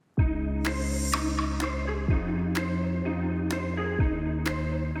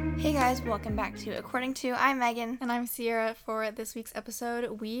guys, welcome back to According To. I'm Megan. And I'm Sierra. For this week's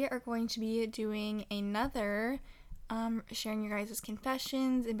episode, we are going to be doing another sharing your guys'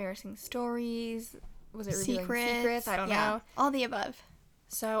 confessions, embarrassing stories. Was it revealing secrets? I don't know. All the above.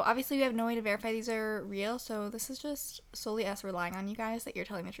 So obviously we have no way to verify these are real, so this is just solely us relying on you guys that you're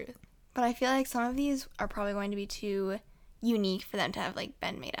telling the truth. But I feel like some of these are probably going to be too unique for them to have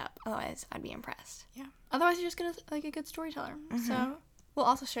been made up. Otherwise, I'd be impressed. Yeah. Otherwise, you're just gonna a good storyteller. Mm-hmm. So we'll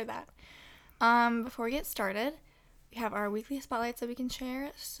also share that. Before we get started, we have our weekly spotlights that we can share.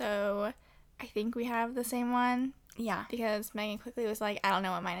 So I think we have the same one. Yeah. Because Megan quickly was like, I don't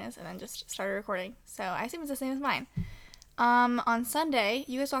know what mine is, and then just started recording. So I assume it's the same as mine. On Sunday,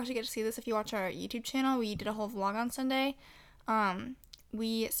 you guys will actually get to see this if you watch our YouTube channel. We did a whole vlog on Sunday.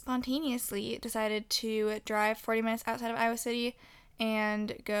 We spontaneously decided to drive 40 minutes outside of Iowa City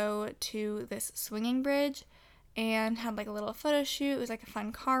and go to this swinging bridge and had a little photo shoot. It was a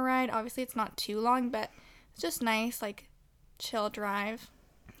fun car ride. Obviously, it's not too long, but it's just nice, chill drive.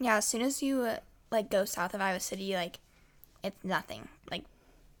 Yeah, as soon as you, go south of Iowa City, it's nothing.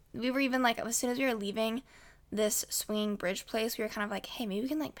 We were even, as soon as we were leaving this swinging bridge place, we were kind of hey, maybe we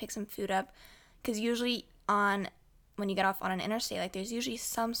can, pick some food up. Because usually when you get off on an interstate, there's usually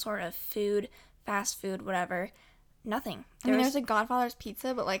some sort of food, fast food, whatever. Nothing. There's a Godfather's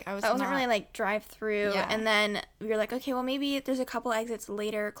Pizza, but, I was That wasn't really, drive-through. Yeah. And then we were okay, well, maybe there's a couple exits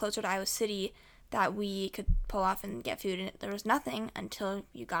later, closer to Iowa City, that we could pull off and get food. And there was nothing until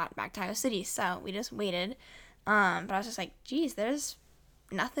you got back to Iowa City. So we just waited. But I was just geez, there's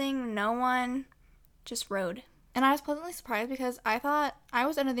nothing, no one, just road. And I was pleasantly surprised because I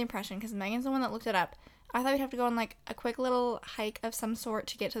was under the impression, because Megan's the one that looked it up, I thought we'd have to go on, a quick little hike of some sort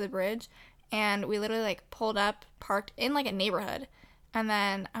to get to the bridge. And we literally, pulled up, parked in, a neighborhood. And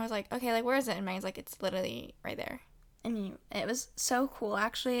then I was okay, where is it? And Megan's it's literally right there. I mean, it was so cool,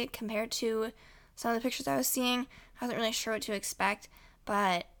 actually, compared to some of the pictures I was seeing. I wasn't really sure what to expect,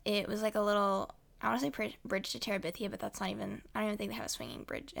 but it was a little, I want to say bridge to Terabithia, but that's not even, I don't even think they have a swinging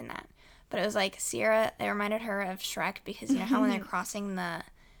bridge in that. But it was Sierra, it reminded her of Shrek, because you know how when they're crossing the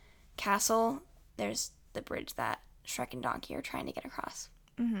castle, there's the bridge that Shrek and Donkey are trying to get across.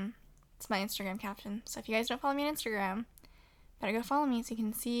 Mm-hmm. It's my Instagram caption. So if you guys don't follow me on Instagram, better go follow me so you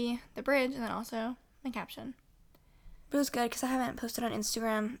can see the bridge and then also my caption. But it was good because I haven't posted on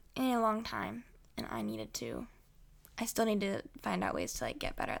Instagram in a long time, and I still need to find out ways to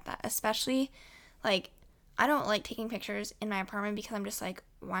get better at that. Especially, I don't like taking pictures in my apartment because I'm just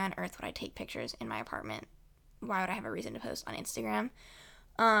why on earth would I take pictures in my apartment? Why would I have a reason to post on Instagram?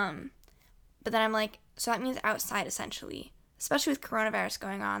 But then I'm so that means outside essentially. Especially with coronavirus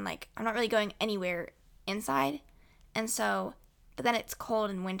going on, I'm not really going anywhere inside. And so, but then it's cold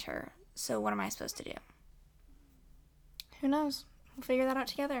in winter. So what am I supposed to do? Who knows? We'll figure that out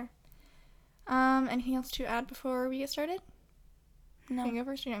together. Anything else to add before we get started? No. Can you go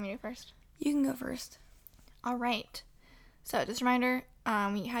first or do you want me to go first? You can go first. All right. So just a reminder,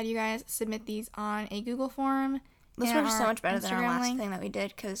 we had you guys submit these on a Google form. This works so much better than our Instagram last link. thing that we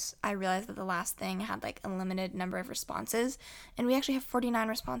did because I realized that the last thing had a limited number of responses, and we actually have 49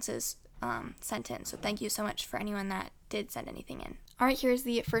 responses sent in. So thank you so much for anyone that did send anything in. All right, here's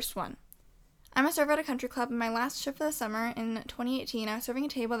the first one. I'm a server at a country club, and my last shift for the summer in 2018, I was serving a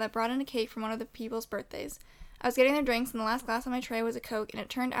table that brought in a cake from one of the people's birthdays. I was getting their drinks, and the last glass on my tray was a Coke, and it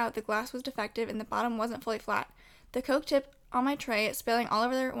turned out the glass was defective and the bottom wasn't fully flat. The Coke tipped on my tray, spilling all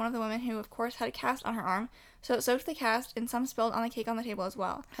over one of the women who, of course, had a cast on her arm, so it soaked the cast, and some spilled on the cake on the table as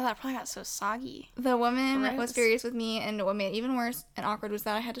well. Oh, that probably got so soggy. The woman Gross. was furious with me, and what made it even worse and awkward was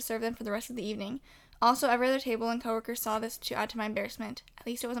that I had to serve them for the rest of the evening. Also, every other table and coworkers saw this to add to my embarrassment. At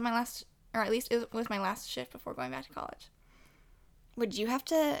least it was my last shift before going back to college. Would you have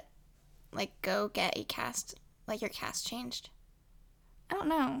to, go get a cast, your cast changed? I don't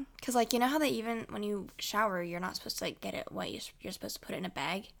know. Because, you know how they even, when you shower, you're not supposed to, get it wet. You're supposed to put it in a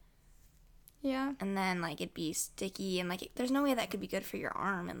bag? Yeah. And then, it'd be sticky, and, there's no way that could be good for your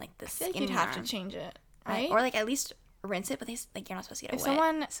arm and, the skin I feel like you'd have to change it, right? Or, at least rinse it, but you're not supposed to get it if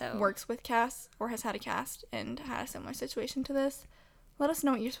wet. someone works with casts or has had a cast and had a similar situation to this, let us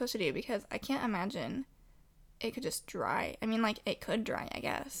know what you're supposed to do, because I can't imagine it could just dry. I mean, it could dry, I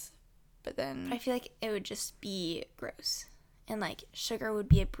guess, but then... But I feel like it would just be gross. And, sugar would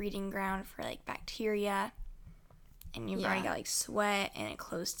be a breeding ground for, bacteria. And you've already got, sweat and a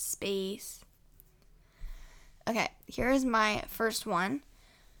closed space. Okay, here is my first one.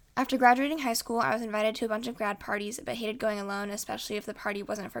 After graduating high school, I was invited to a bunch of grad parties, but hated going alone, especially if the party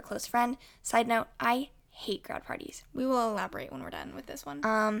wasn't for a close friend. Side note, I hate grad parties. We will elaborate when we're done with this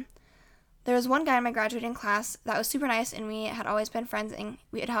one. there was one guy in my graduating class that was super nice, and we had always been friends, and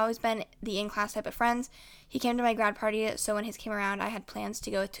we had always been the in-class type of friends. He came to my grad party, so when his came around, I had plans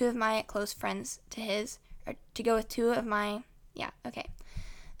to go with two of my close friends to his, or to go with two of my,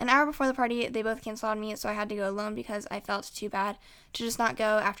 An hour before the party, they both canceled on me, so I had to go alone because I felt too bad to just not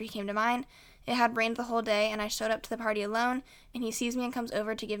go after he came to mine. It had rained the whole day, and I showed up to the party alone, and he sees me and comes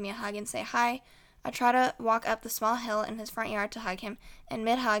over to give me a hug and say hi. I try to walk up the small hill in his front yard to hug him, and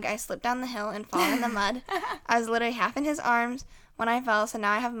mid-hug, I slip down the hill and fall in the mud. I was literally half in his arms when I fell, so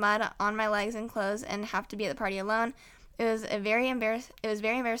now I have mud on my legs and clothes and have to be at the party alone. It was very embarrassing,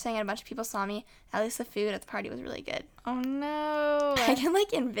 and a bunch of people saw me. At least the food at the party was really good. Oh, no. I can,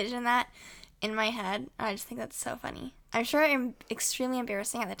 envision that in my head. I just think that's so funny. I'm sure I'm extremely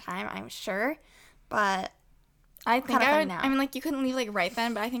embarrassing at the time, I'm sure, but I think I would, now. I mean, you couldn't leave, right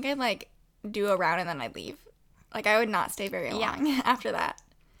then, but I think I'd, do a round and then I'd leave. I would not stay very long after that.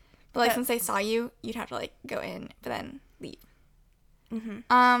 But, since they saw you, you'd have to, go in, but then leave.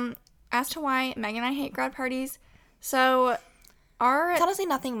 Mm-hmm. As to why Megan and I hate grad parties, so it's honestly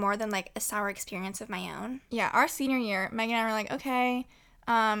nothing more than, a sour experience of my own. Yeah, our senior year, Megan and I were like, okay,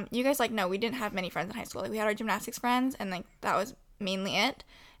 you guys, no, we didn't have many friends in high school. We had our gymnastics friends, and, that was mainly it.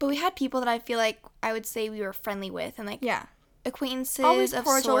 But we had people that I feel I would say we were friendly with, and, yeah. acquaintances always of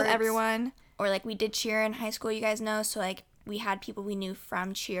cordial sorts. With everyone. Or, we did cheer in high school, you guys know, so, we had people we knew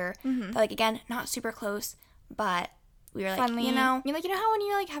from cheer. Mm-hmm. That, again, not super close, but we were, friendly. you know. You know how when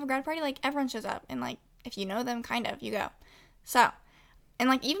you, have a grad party, everyone shows up, and, if you know them, kind of, you go. So,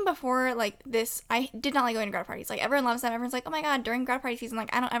 and, even before, this, I did not like going to grad parties. Everyone loves them. Everyone's like, oh, my God, during grad party season,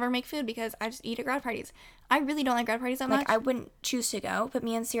 I don't ever make food because I just eat at grad parties. I really don't like grad parties that much. I wouldn't choose to go, but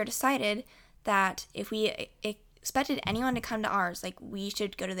me and Sierra decided that if we expected anyone to come to ours, we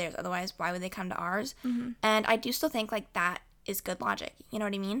should go to theirs. Otherwise, why would they come to ours? Mm-hmm. And I do still think, that is good logic. You know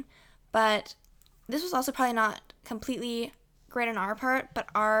what I mean? But this was also probably not completely great on our part, but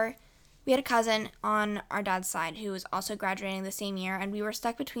we had a cousin on our dad's side who was also graduating the same year, and we were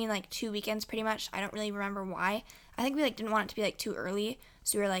stuck between, 2 weekends pretty much. I don't really remember why. I think we, didn't want it to be, too early,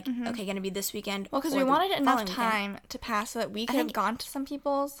 so we were mm-hmm. okay, gonna be this weekend. Well, because we wanted enough time to pass so that we could have gone to some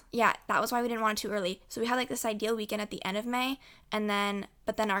people's. Yeah, that was why we didn't want it too early. So we had, this ideal weekend at the end of May, but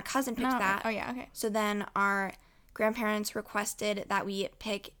then our cousin picked that. Oh, yeah, okay. So then our grandparents requested that we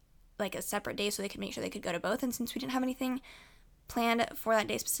pick, a separate day so they could make sure they could go to both, and since we didn't have anything planned for that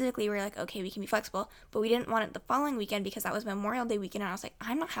day specifically, we were okay, we can be flexible, but we didn't want it the following weekend because that was Memorial Day weekend, and I was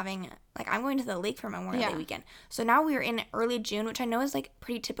I'm not having, I'm going to the lake for Memorial Day weekend. So now we are in early June, which I know is,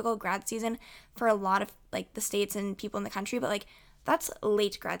 pretty typical grad season for a lot of, the states and people in the country, but, that's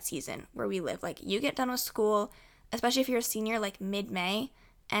late grad season where we live. You get done with school, especially if you're a senior, mid-May,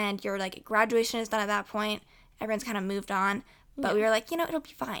 and your, graduation is done at that point, everyone's kind of moved on, but we were it'll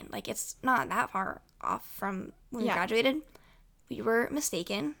be fine. It's not that far off from when we graduated. We were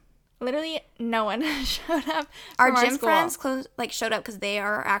mistaken. Literally, no one showed up. Our gym friends showed up because they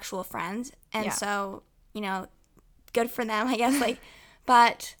are our actual friends, and so good for them, I guess.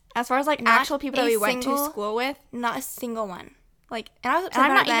 But as far as actual people that we went to school with, not a single one. And I was upset.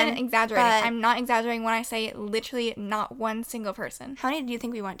 I'm not even exaggerating. I'm not exaggerating when I say literally not one single person. How many do you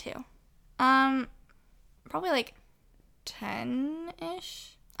think we went to? Probably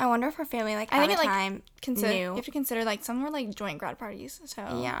 10-ish. I wonder if our family I think time knew. You have to consider some were joint grad parties, so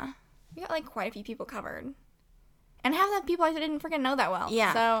yeah, we got quite a few people covered, and half the people I didn't freaking know that well.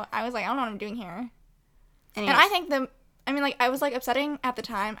 Yeah, so I was I don't know what I'm doing here. Anyways. And I think I was upsetting at the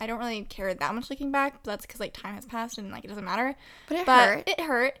time. I don't really care that much looking back, but that's because time has passed and it doesn't matter. But it hurt. It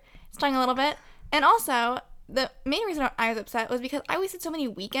hurt. It stung a little bit, and also. The main reason I was upset was because I wasted so many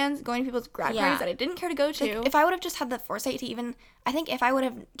weekends going to people's grad parties that I didn't care to go to. If I would have just had the foresight to even, I think if I would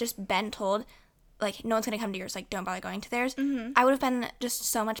have just been told, no one's going to come to yours, don't bother going to theirs, mm-hmm. I would have been just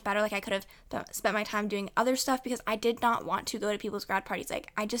so much better. I could have spent my time doing other stuff because I did not want to go to people's grad parties.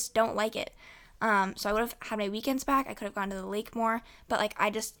 I just don't like it. So I would have had my weekends back. I could have gone to the lake more. But,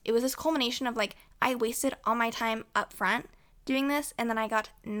 it was this culmination of, I wasted all my time up front doing this, and then I got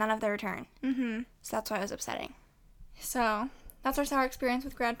none of the return. Mm-hmm. So that's why it was upsetting. So that's our sour experience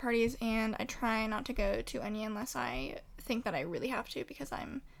with grad parties, and I try not to go to any unless I think that I really have to because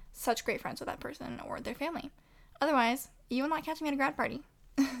I'm such great friends with that person or their family. Otherwise, you will not catch me at a grad party.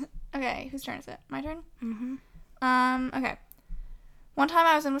 Okay, whose turn is it? My turn? Mm-hmm. Okay. One time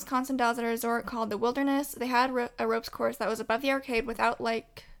I was in Wisconsin Dells at a resort called The Wilderness. They had a ropes course that was above the arcade without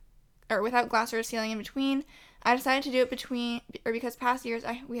glass or a ceiling in between. I decided to do it because past years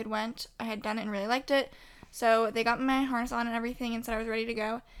I had done it and really liked it. So they got my harness on and everything and said I was ready to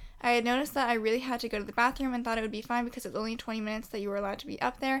go. I had noticed that I really had to go to the bathroom and thought it would be fine because it's only 20 minutes that you were allowed to be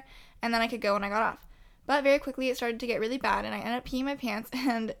up there, and then I could go when I got off. But very quickly it started to get really bad, and I ended up peeing my pants,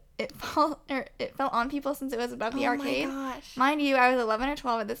 and it fell on people since it was above the arcade. Oh my gosh. Mind you, I was 11 or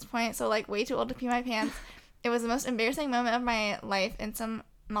 12 at this point, so like way too old to pee my pants. It was the most embarrassing moment of my life, and some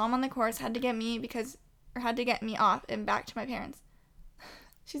mom on the course had to get me off and back to my parents.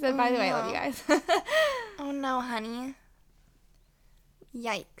 She said, by the way, I love you guys. Oh no, honey.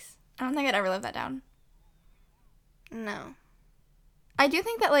 Yikes. I don't think I'd ever live that down. No. I do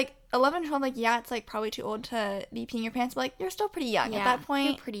think that, like, 11, 12, like, yeah, it's, like, probably too old to be peeing your pants, but, like, you're still pretty young at that point.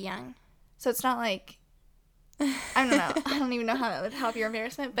 You're pretty young. So it's not, like, I don't know. I don't even know how that would help your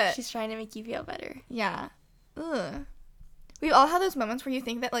embarrassment, but. She's trying to make you feel better. Yeah. Ugh. We've all had those moments where you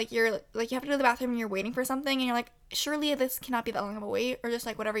think that, like, you're, like, you have to go to the bathroom and you're waiting for something, and you're like, surely this cannot be that long of a wait, or just,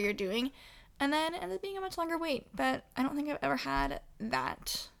 like, whatever you're doing. And then it ends up being a much longer wait, but I don't think I've ever had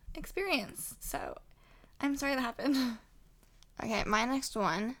that experience. So I'm sorry that happened. Okay, my next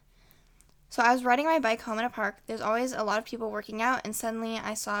one. So I was riding my bike home in a park. There's always a lot of people working out, and suddenly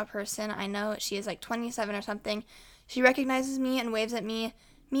I saw a person. I know she is like 27 or something. She recognizes me and waves at me.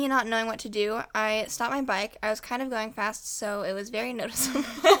 Me not knowing what to do, I stopped my bike. I was kind of going fast, so it was very noticeable.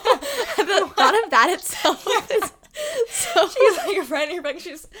 The thought of that itself is so... She's like riding her bike. She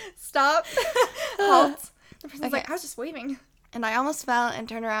just stop, halt. The person's like, I was just waving. And I almost fell and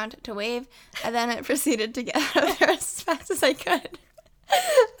turned around to wave, and then it proceeded to get out of there as fast as I could.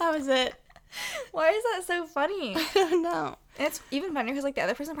 That was it. Why is that so funny? I don't know. And it's even funnier because, like, the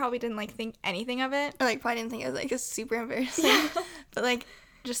other person probably didn't, like, think anything of it. Or, like, probably didn't think it was, like, a super embarrassing. But, like,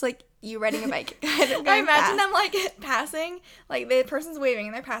 just, like, you riding a bike. I imagine them, like, passing. Like, the person's waving,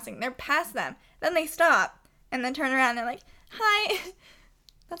 and they're passing. They're past them. Then they stop, and then turn around, and they're like, hi.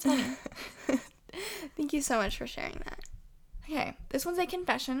 That's funny. Thank you so much for sharing that. Okay, this one's a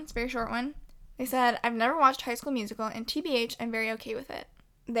confession. It's a very short one. They said, I've never watched High School Musical, and TBH, I'm very okay with it.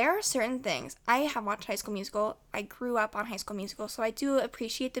 There are certain things. I have watched High School Musical. I grew up on High School Musical, so I do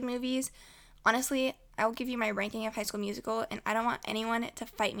appreciate the movies. Honestly, I will give you my ranking of High School Musical, and I don't want anyone to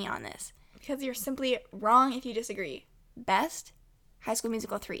fight me on this. Because you're simply wrong if you disagree. Best, High School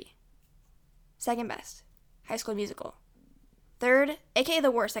Musical 3. Second best, High School Musical. Third, aka the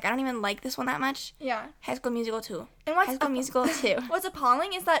worst, like I don't even like this one that much. Yeah. High School Musical 2. And what's High School Musical 2. What's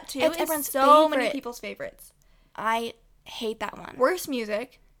appalling is that 2 It's is everyone's so many favorite. people's favorites. I hate that one. Worst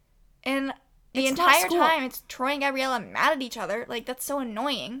music. And the It's not entire school. time it's Troy and Gabriella mad at each other. Like, that's so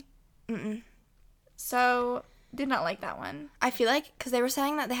annoying. Mm-mm. So, did not like that one. I feel like, because they were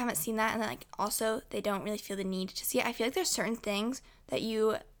saying that they haven't seen that, and then, like, also, they don't really feel the need to see it. I feel like there's certain things that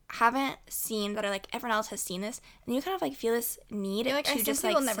you haven't seen that are, like, everyone else has seen this, and you kind of, like, feel this need You're like, I to just,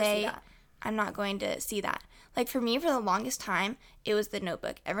 simply like, will never see say, that. I'm not going to see that. Like, for me, for the longest time, it was The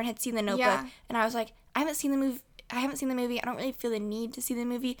Notebook. Everyone had seen The Notebook, Yeah. and I was like, I haven't seen the movie. I don't really feel the need to see the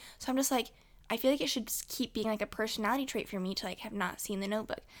movie, so I'm just, like, I feel like it should just keep being, like, a personality trait for me to, like, have not seen The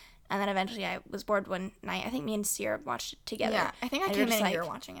Notebook. And then eventually I was bored one night. I think me and Sierra watched it together. Yeah, I think I And came we were in just and you like-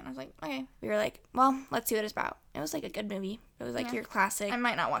 were watching it. And I was like, okay. We were like, well, let's see what it's about. It was like a good movie. It was like Yeah. your classic I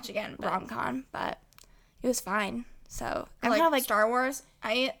might not watch again. But rom-com, but it was fine. So I I'm like, kind of like, Star Wars.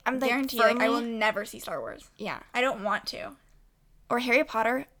 I'm like, guarantee like, I will firmly- never see Star Wars. yeah. I don't want to. Or Harry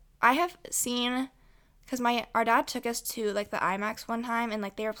Potter. I have seen, because our dad took us to like the IMAX one time, and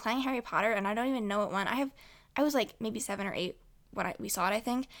like they were playing Harry Potter, and I don't even know what one. I was like maybe 7 or 8 when we saw it, I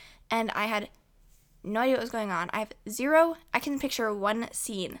think, and I had no idea what was going on. I can picture one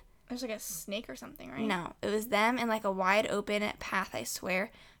scene. There's like a snake or something, right? No, it was them in like a wide open path, I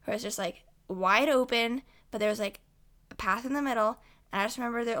swear, where it was just like wide open, but there was like a path in the middle, and I just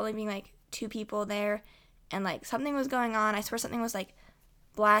remember there only being like 2 people there, and like something was going on. I swear something was like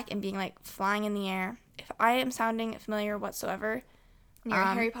black and being like flying in the air. If I am sounding familiar whatsoever, You're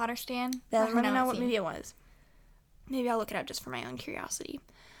a Harry Potter stan? then let me know what movie it was. Maybe I'll look it up just for my own curiosity.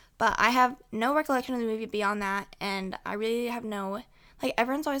 But I have no recollection of the movie beyond that, and I really have no, like,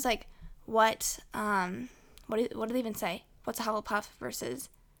 everyone's always like, what do they even say? What's a Hufflepuff versus,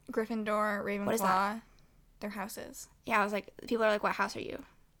 Gryffindor, Ravenclaw. What is that? Their houses. yeah, I was like, people are like, what house are you?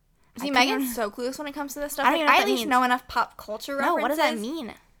 See, I Megan's couldn't- so clueless when it comes to this stuff. I don't Like, even know what I at that least means. know enough pop culture references. No, what does that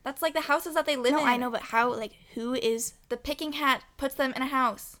mean? That's like the houses that they live in. No, I know, but how, like, who is, The picking hat puts them in a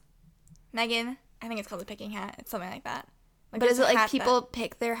house. Megan, I think it's called the picking hat. It's something like that. Like, but is there's it a like hat people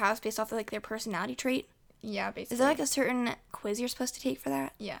pick their house based off of like their personality trait? Yeah, basically. Is there like a certain quiz you're supposed to take for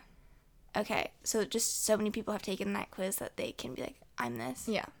that? Yeah. Okay, so just so many people have taken that quiz that they can be like, I'm this.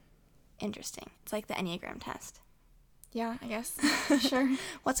 Yeah. Interesting. It's like the Enneagram test. Yeah, I guess. Sure.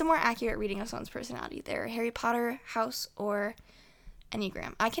 What's a more accurate reading of someone's personality? Their Harry Potter house or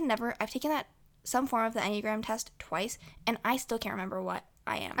Enneagram. I've taken some form of the Enneagram test twice, and I still can't remember what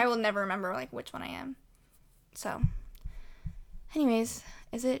I am. I will never remember, like, which one I am. So, anyways,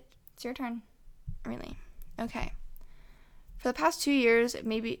 it's your turn. Really? Okay. For the past 2 years,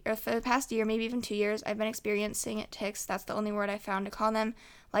 for the past year, maybe even 2 years, I've been experiencing tics. That's the only word I found to call them,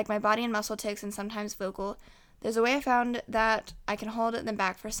 like my body and muscle tics and sometimes vocal. There's a way I found that I can hold them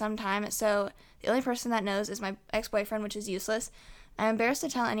back for some time, so the only person that knows is my ex-boyfriend, which is useless. I'm embarrassed to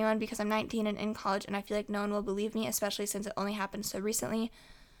tell anyone because I'm 19 and in college, and I feel like no one will believe me, especially since it only happened so recently.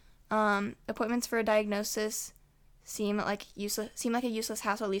 Appointments for a diagnosis seem like a useless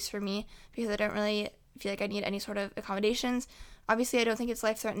hassle, at least for me, because I don't really feel like I need any sort of accommodations. Obviously, I don't think it's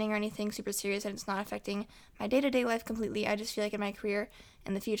life-threatening or anything super serious, and it's not affecting my day-to-day life completely. I just feel like in my career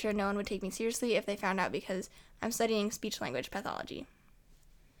in the future, no one would take me seriously if they found out because I'm studying speech-language pathology.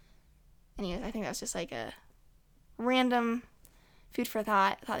 Anyways, I think that's just like a random food for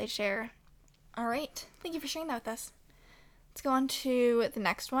thought they'd share. All right. Thank you for sharing that with us. Let's go on to the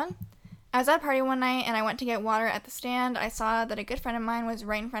next one. I was at a party one night, and I went to get water at the stand. I saw that a good friend of mine was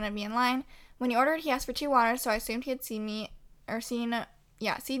right in front of me in line. When he ordered, he asked for 2 waters, so I assumed he had seen me, and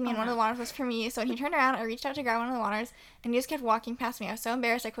one of the waters was for me. So when he turned around, I reached out to grab one of the waters, and he just kept walking past me. I was so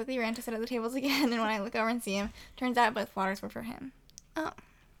embarrassed, I quickly ran to sit at the tables again, and when I look over and see him, turns out both waters were for him. Oh.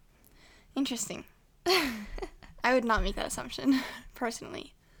 Interesting. I would not make that assumption,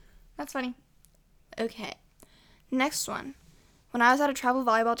 personally. That's funny. Okay. Next one. When I was at a travel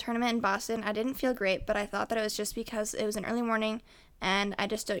volleyball tournament in Boston, I didn't feel great, but I thought that it was just because it was an early morning, and I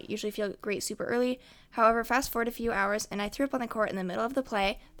just don't usually feel great super early. However, fast forward a few hours, and I threw up on the court in the middle of the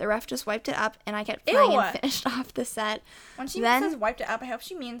play. The ref just wiped it up, and I kept playing and finished off the set. When she says wiped it up, I hope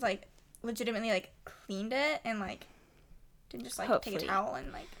she means, like, legitimately, like, cleaned it and, like, didn't just, like, hopefully take a towel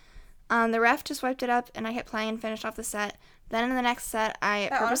and, like... The ref just wiped it up, and I kept playing and finished off the set. Then in the next set, I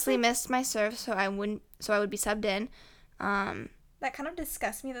purposely missed my serve so I would be subbed in. That kind of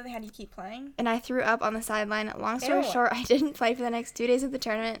disgusts me that they had you keep playing. And I threw up on the sideline. Long story short, I didn't play for the next 2 days of the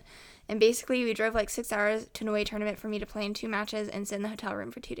tournament. And basically, we drove like 6 hours to an away tournament for me to play in 2 matches and sit in the hotel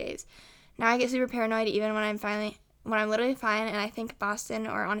room for 2 days. Now I get super paranoid even when I'm literally fine, and I think Boston,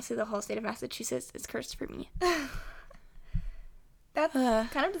 or honestly the whole state of Massachusetts, is cursed for me. That's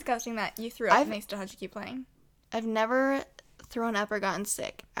kind of disgusting that you threw up and they still had you keep playing. I've never thrown up or gotten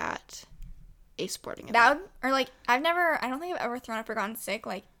sick at a sporting event. I don't think I've ever thrown up or gotten sick,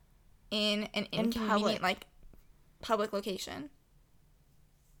 like, in an inconvenient, like, public location.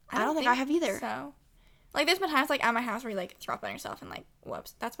 I don't think I have either. So, like, there's been times, like, at my house where you, like, throw up on yourself and, like,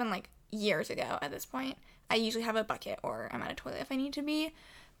 whoops. That's been, like, years ago at this point. I usually have a bucket or I'm at a toilet if I need to be.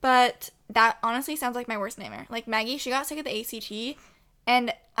 But that honestly sounds like my worst nightmare. Like, Maggie, she got sick at the ACT,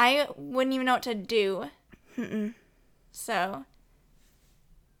 and I wouldn't even know what to do. Mm-mm. So,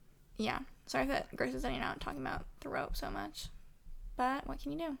 yeah. Sorry that Grace is not talking about the rope so much. But what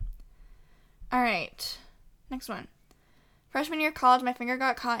can you do? All right. Next one. Freshman year of college, my finger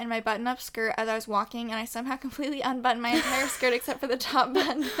got caught in my button-up skirt as I was walking, and I somehow completely unbuttoned my entire skirt except for the top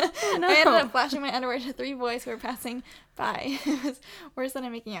button. Oh, no. I ended up flashing my underwear to 3 boys who were passing by. It was worse than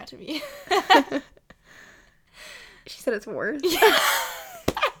I'm making out to be. She said it's worse? Yeah.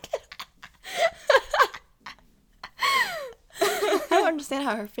 I don't understand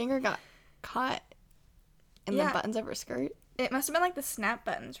how her finger got caught in the buttons of her skirt. It must have been like the snap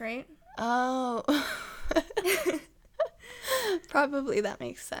buttons, right? Oh. Probably that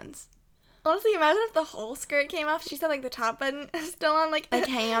makes sense. Honestly, imagine if the whole skirt came off. She said, like, the top button is still on, like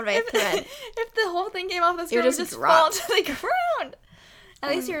hanging on by a thread. If the whole thing came off, the skirt would just fall to the ground. At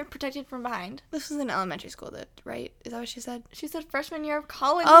least you were protected from behind. This was in elementary school, right? Is that what she said? She said freshman year of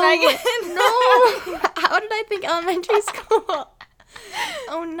college, Megan. No! How did I think elementary school?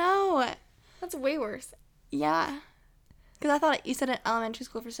 Oh, no. That's way worse. Yeah. Because I thought you said in elementary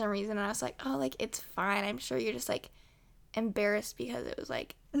school for some reason, and I was like, oh, like, it's fine. I'm sure you're just, like, embarrassed because it was,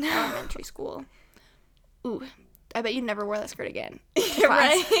 like, elementary school. Ooh. I bet you never wore that skirt again.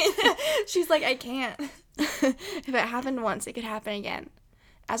 Right? She's like, I can't. If it happened once, it could happen again.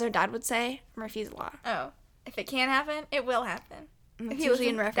 As our dad would say, Murphy's Law. Oh. If it can happen, it will happen. It's usually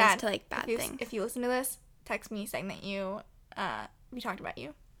in reference to, like, bad things. If you listen to this, text me saying that we talked about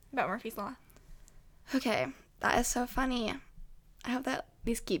you. About Murphy's Law. Okay. That is so funny. I hope that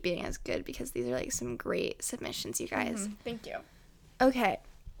these keep being as good because these are, like, some great submissions, you guys. Mm-hmm. Thank you. Okay.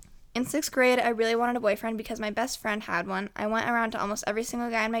 In 6th grade, I really wanted a boyfriend because my best friend had one. I went around to almost every single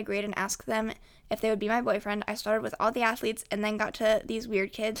guy in my grade and asked them if they would be my boyfriend. I started with all the athletes and then got to these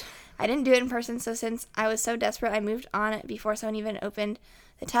weird kids. I didn't do it in person, so since I was so desperate, I moved on before someone even opened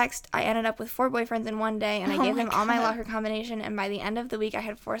the text. I ended up with 4 boyfriends in one day, and I gave them all my locker combination, and by the end of the week, I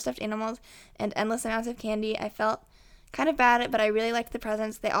had 4 stuffed animals and endless amounts of candy. I felt kind of bad, but I really liked the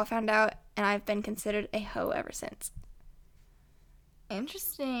presents. They all found out, and I've been considered a hoe ever since.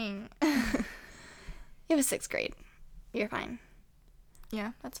 Interesting. It was 6th grade. You're fine.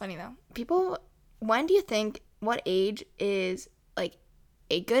 Yeah, that's funny though. People, when do you think, what age is, like,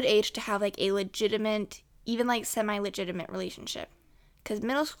 a good age to have, like, a legitimate, even, like, semi-legitimate relationship? Because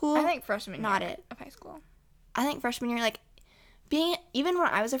middle school, I think freshman not year it. of high school. I think freshman year, like, even when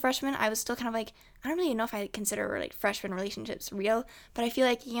I was a freshman, I was still kind of, like, I don't really know if I consider, like, freshman relationships real, but I feel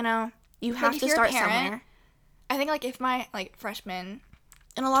like, you know, you have to start somewhere. I think, like, if my, like, freshman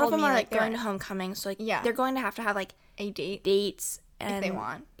And a lot of told them me, are, like, like, going to homecoming, so, like, Yeah. they're going to have, like, a date dates. And if they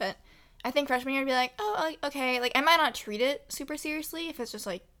want. But I think freshman year, I'd be like, oh, like, okay. Like, I might not treat it super seriously if it's just,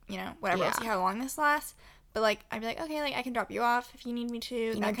 like, you know, whatever. Let's see how long this lasts. But, like, I'd be like, okay, like, I can drop you off if you need me to.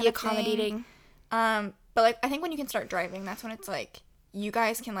 You know, that be kind of accommodating. thing. But, like, I think when you can start driving, that's when it's, like, you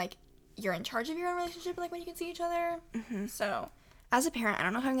guys can, like, you're in charge of your own relationship, like, when you can see each other. Mm-hmm. So, As a parent, I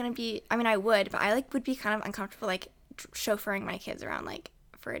don't know if I'm going to be, I mean, I would, but I, like, would be kind of uncomfortable, like, chauffeuring my kids around, like,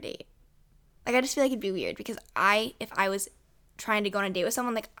 for a date. Like, I just feel like it'd be weird because if I was trying to go on a date with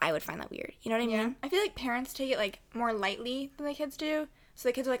someone, like, I would find that weird. You know what I mean? I feel like parents take it, like, more lightly than the kids do. So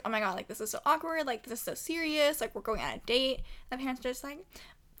the kids are like, oh my god, like, this is so awkward, like, this is so serious, like, we're going on a date. And the parents are just like,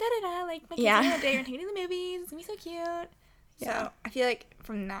 da-da-da, like, my kids are on a date, we're taking to the movies, it's gonna be so cute. Yeah. So I feel like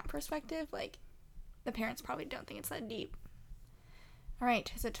from that perspective, like, the parents probably don't think it's that deep.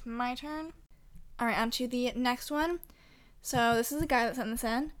 Alright, is it my turn? Alright, on to the next one. So this is a guy that sent this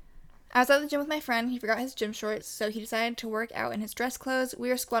in. I was at the gym with my friend. He forgot his gym shorts, so he decided to work out in his dress clothes. We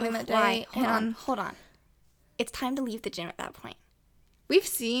were squatting that day. Hold on. It's time to leave the gym at that point. We've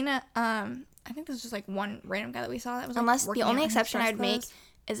seen, I think this was just, like, one random guy that we saw that was, like, Unless working the only out in his exception dress I would make clothes.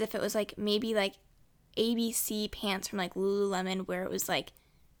 is if it was, like, maybe, like, ABC pants from, like, Lululemon, where it was, like,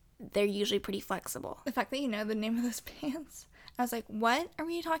 they're usually pretty flexible. The fact that you know the name of those pants. I was like, what are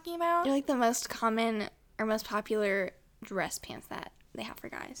we talking about? They're, like, the most common or most popular dress pants that they have for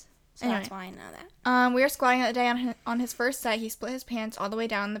guys. So Anyway. that's why I know that. We were squatting that day on his first set. He split his pants all the way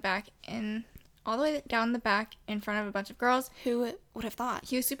down the back in front of a bunch of girls. Who would have thought?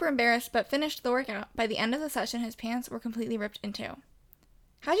 He was super embarrassed, but finished the workout. By the end of the session, his pants were completely ripped in two.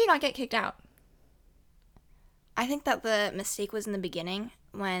 How did you not get kicked out? I think that the mistake was in the beginning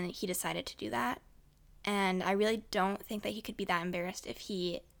when he decided to do that. And I really don't think that he could be that embarrassed if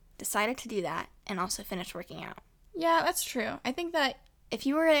he decided to do that and also finished working out. Yeah, that's true. I think that If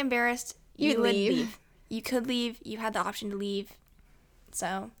you were embarrassed, You'd you would leave. leave. You could leave. You had the option to leave.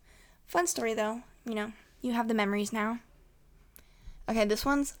 So, fun story though. You know, you have the memories now. Okay, this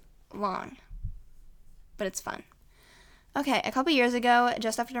one's long, but it's fun. Okay, a couple years ago,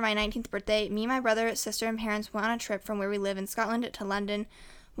 just after my 19th birthday, me, my brother, sister, and parents went on a trip from where we live in Scotland to London.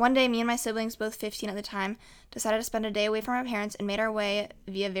 One day, me and my siblings, both 15 at the time, decided to spend a day away from our parents and made our way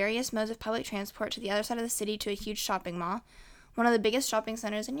via various modes of public transport to the other side of the city to a huge shopping mall, one of the biggest shopping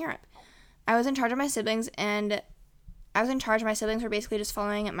centers in Europe. I was in charge of my siblings were basically just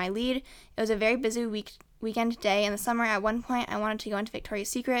following my lead. It was a very busy weekend day in the summer. At one point, I wanted to go into Victoria's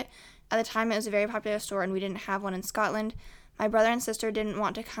Secret. At the time, it was a very popular store, and we didn't have one in Scotland. My brother and sister didn't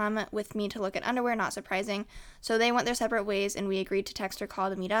want to come with me to look at underwear, not surprising, so they went their separate ways, and we agreed to text or call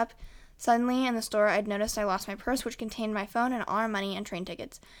to meet up. Suddenly, in the store, I'd noticed I lost my purse, which contained my phone and all our money and train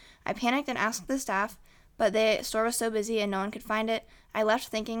tickets. I panicked and asked the staff, but the store was so busy and no one could find it. I left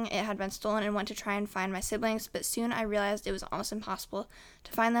thinking it had been stolen and went to try and find my siblings, but soon I realized it was almost impossible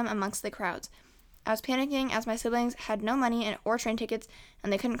to find them amongst the crowds. I was panicking as my siblings had no money or train tickets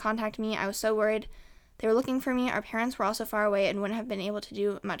and they couldn't contact me. I was so worried. They were looking for me. Our parents were also far away and wouldn't have been able to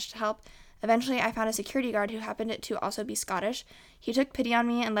do much to help. Eventually, I found a security guard who happened to also be Scottish. He took pity on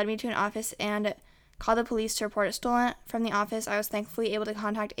me and led me to an office and called the police to report it stolen. From the office, I was thankfully able to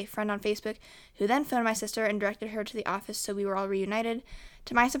contact a friend on Facebook, who then phoned my sister and directed her to the office, so we were all reunited.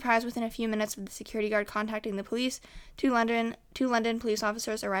 To my surprise, within a few minutes of the security guard contacting the police, two London police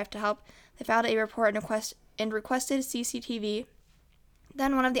officers arrived to help. They filed a report and requested CCTV.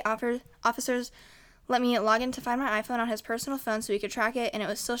 Then one of the officers let me log in to find my iPhone on his personal phone so we could track it, and it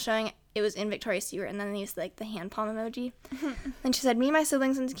was still showing it was in Victoria's Secret, and then they used, like, the hand palm emoji. Then she said, me, my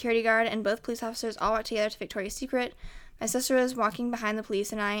siblings, and security guard, and both police officers all walked together to Victoria's Secret. My sister was walking behind the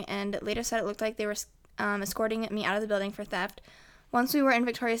police and I, and later said it looked like they were escorting me out of the building for theft. Once we were in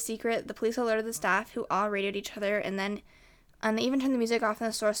Victoria's Secret, the police alerted the staff, who all radioed each other, and they even turned the music off in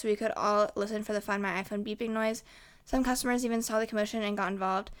the store so we could all listen for the Find My iPhone beeping noise. Some customers even saw the commotion and got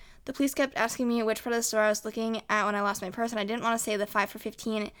involved. The police kept asking me which part of the store I was looking at when I lost my purse, and I didn't want to say the 5 for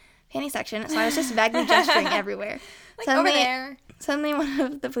 $15 panty section, so I was just vaguely gesturing everywhere. Over there. Suddenly, one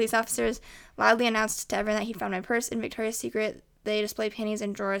of the police officers loudly announced to everyone that he'd found my purse. In Victoria's Secret, they displayed panties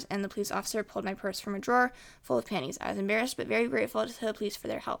in drawers, and the police officer pulled my purse from a drawer full of panties. I was embarrassed, but very grateful to the police for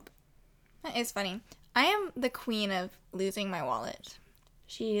their help. That is funny. I am the queen of losing my wallet.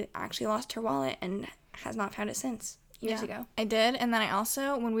 She actually lost her wallet and has not found it since, years ago. I did, and then I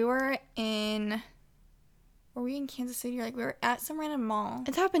also, when we were in Kansas City? Or, we were at some random mall.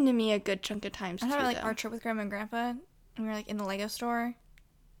 It's happened to me a good chunk of times, I thought, our trip with Grandma and Grandpa, and we were, in the Lego store.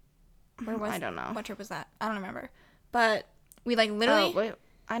 I don't know. What trip was that? I don't remember. But we, literally... Oh, wait.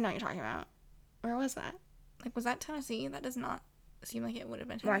 I know what you're talking about. Where was that? Was that Tennessee? That does not seem like it would have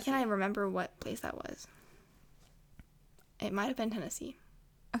been Tennessee. Why can't I remember what place that was? It might have been Tennessee.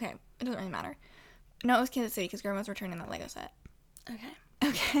 Okay. It doesn't really matter. No, it was Kansas City because Grandma was returning that Lego set.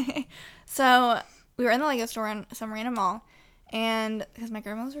 Okay. So, we were in the Lego store in some random mall, and because my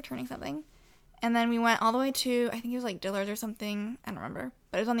grandma was returning something, and then we went all the way to, I think it was Dillard's or something, I don't remember,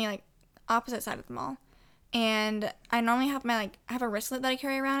 but it was on the opposite side of the mall, and I normally have I have a wristlet that I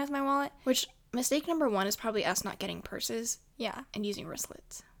carry around as my wallet. Which, mistake number 1 is probably us not getting purses. Yeah. And using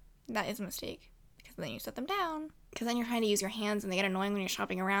wristlets. That is a mistake, because then you set them down. Because then you're trying to use your hands, and they get annoying when you're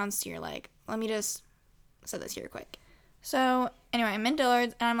shopping around, so you're like, let me just set this here quick. So, anyway, I'm in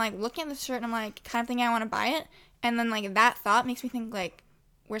Dillard's, and I'm, looking at the shirt, and I'm, kind of thinking I want to buy it, and then, that thought makes me think,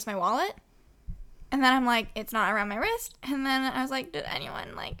 where's my wallet? And then I'm it's not around my wrist, and then I was did anyone,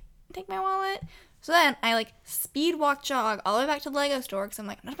 take my wallet? So then I, speed walk jog all the way back to the Lego store, because I'm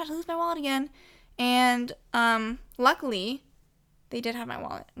I'm not about to lose my wallet again, and, luckily, they did have my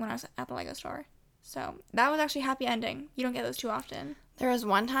wallet when I was at the Lego store. So, that was actually a happy ending. You don't get those too often. There was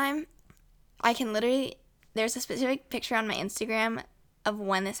one time, there's a specific picture on my Instagram of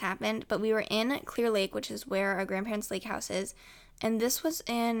when this happened, but we were in Clear Lake, which is where our grandparents' lake house is, and this was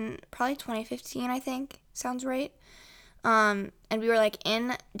in probably 2015, I think, sounds right. And we were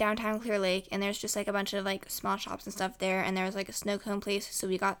in downtown Clear Lake, and there's just a bunch of small shops and stuff there, and there was a snow cone place, so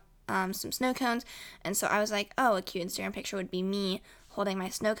we got some snow cones, and so I was oh, a cute Instagram picture would be me holding my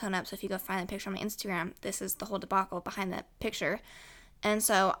snow cone up. So if you go find the picture on my Instagram, this is the whole debacle behind that picture. And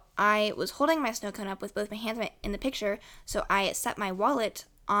so I was holding my snow cone up with both my hands in the picture, so I set my wallet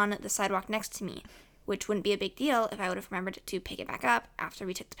on the sidewalk next to me, which wouldn't be a big deal if I would have remembered to pick it back up after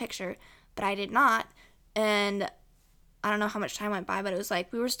we took the picture, but I did not. And I don't know how much time went by, but it was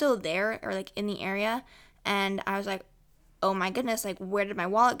we were still there, or in the area, and I was oh my goodness, where did my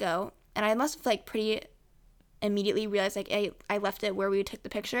wallet go? And I must have pretty immediately realized I left it where we took the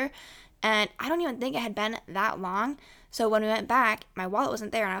picture, and I don't even think it had been that long. So when we went back, my wallet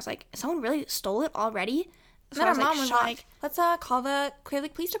wasn't there, and I was someone really stole it already? So then I was our mom was shocked. let's call the Clear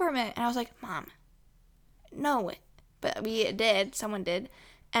Lake Police Department. And I was Mom, no. But we did, someone did,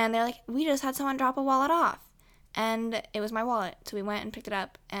 and they're we just had someone drop a wallet off, and it was my wallet. So we went and picked it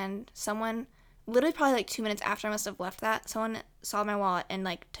up, and someone, literally probably 2 minutes after I must have left that, someone saw my wallet and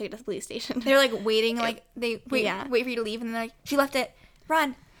took it to the police station. They were waiting, they wait for you to leave, and then they're she left it,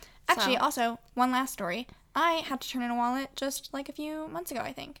 run. Actually, also, one last story. I had to turn in a wallet just a few months ago,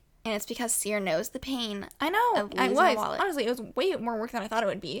 I think. And it's because Seer knows the pain. I know. Of losing a wallet. Honestly, it was way more work than I thought it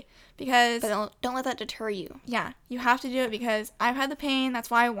would be. Because... But don't let that deter you. Yeah. You have to do it because I've had the pain. That's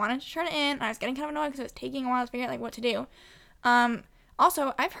why I wanted to turn it in. I was getting kind of annoyed because it was taking a while to figure out, what to do.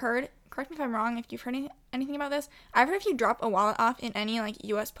 Also, I've heard... Correct me if I'm wrong, if you've heard anything about this. I've heard if you drop a wallet off in any,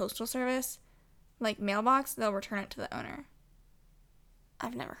 U.S. Postal Service, mailbox, they'll return it to the owner.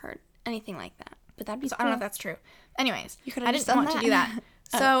 I've never heard anything like that. But that'd be so cool. I don't know if that's true. Anyways, you could I didn't want to do that.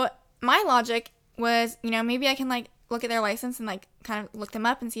 So my logic was, maybe I can look at their license and kind of look them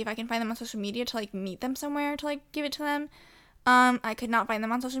up and see if I can find them on social media to meet them somewhere to give it to them. I could not find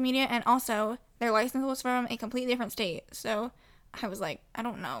them on social media, and also their license was from a completely different state. So I was I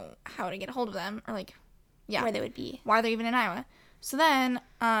don't know how to get a hold of them or where they would be. Why they're even in Iowa. So then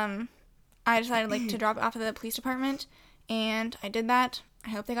I decided to drop it off at the police department, and I did that. I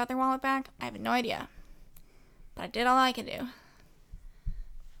hope they got their wallet back. I have no idea. But I did all I could do.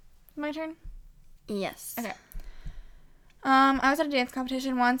 My turn? Yes. Okay. I was at a dance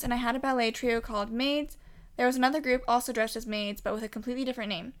competition once, and I had a ballet trio called Maids. There was another group also dressed as maids, but with a completely different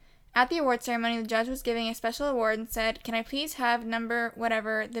name. At the award ceremony, the judge was giving a special award and said, "Can I please have number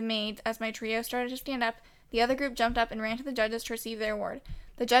whatever, the Maids?" As my trio started to stand up, the other group jumped up and ran to the judges to receive their award.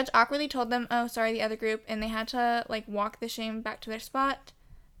 The judge awkwardly told them, oh, sorry, the other group, and they had to, like, walk of shame back to their spot.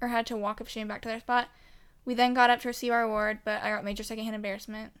 We then got up to receive our award, but I got major secondhand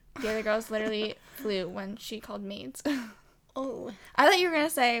embarrassment. The other girls literally flew when she called maids. Oh. I thought you were going to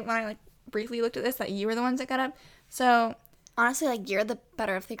say, when I, like, briefly looked at this, that you were the ones that got up. So, honestly, like, you're the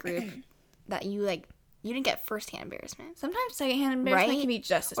better of the group that you, like, you didn't get first-hand embarrassment. sometimes secondhand embarrassment can be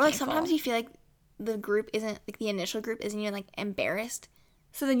just as Or, like, painful. sometimes you feel like the group isn't, like, the initial group isn't even, like, embarrassed.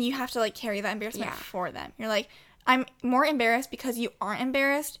 So then you have to, like, carry that embarrassment Yeah. for them. You're like, I'm more embarrassed because you aren't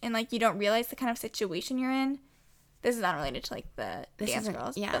embarrassed and, like, you don't realize the kind of situation you're in. This is unrelated to, like, the dance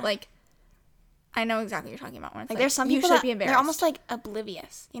girls. Yeah. But, like, I know exactly what you're talking about. When it's Like, there's some people you should that be embarrassed. they're almost, like,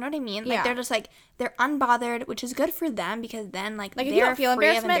 oblivious. You know what I mean? Like, Yeah. they're just, like, they're unbothered, which is good for them because then, like, Like, if they're you don't feel free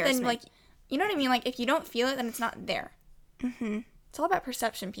of embarrassment, then, like, you know what I mean? Like, if you don't feel it, then it's not there. Mm-hmm. It's all about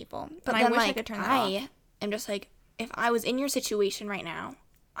perception, people. But And then, I wish I like, could turn that off. am just, like, if I was in your situation right now,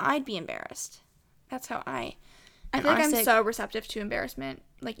 I'd be embarrassed. That's how I and feel like honestly, I'm so receptive to embarrassment,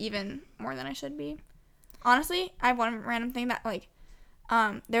 like, even more than I should be. Honestly, I have one random thing that, like,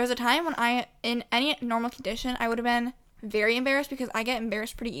 there was a time when in any normal condition, I would have been very embarrassed because I get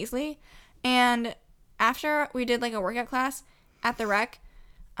embarrassed pretty easily. And after we did, like, a workout class at the rec,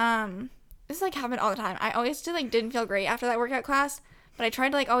 this, like, happened all the time. I always didn't feel great after that workout class, but I tried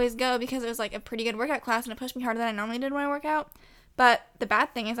to, like, always go because it was, like, a pretty good workout class and it pushed me harder than I normally did when I work out. But the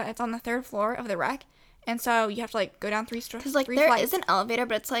bad thing is that it's on the 3rd floor of the rec, and so you have to, like, go down 3 flights. because, like, there is an elevator,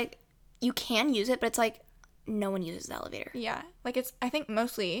 but it's, like, you can use it, but it's, like, no one uses the elevator. Yeah, like, it's, I think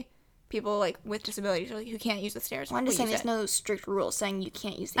mostly people, like, with disabilities or, like, who can't use the stairs. Well, I'm just saying will use there's it. no strict rule saying you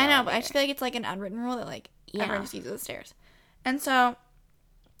can't use the I know, elevator. but I just feel like it's, like, an unwritten rule that, like, Yeah. everyone just uses the stairs. And so,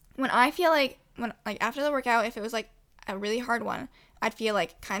 when I feel like, after the workout, if it was, like, a really hard one, I'd feel,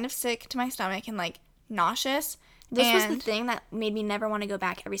 like, kind of sick to my stomach and, like, nauseous. This was the thing that made me never want to go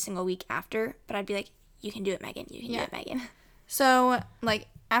back every single week after, but I'd be like, you can do it, Megan. You can do it, Megan. So, like,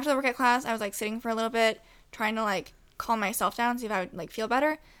 after the workout class, I was, like, sitting for a little bit, trying to, like, calm myself down, see if I would, like, feel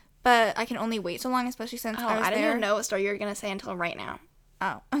better. But I can only wait so long, especially since I was I didn't there. even know what story you were going to say until right now.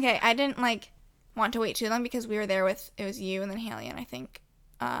 Oh, okay. I didn't, like, want to wait too long because we were there with, it was you and then Haley and I think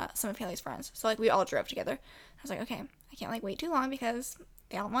some of Haley's friends. So, like, we all drove together. I was like, okay, I can't, like, wait too long because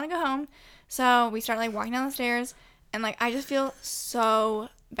they all want to go home. So, we started, like, walking down the stairs and, like, I just feel so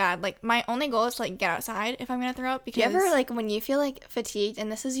bad. Like, my only goal is to, like, get outside if I'm going to throw up because... Do you ever, like, when you feel, like, fatigued,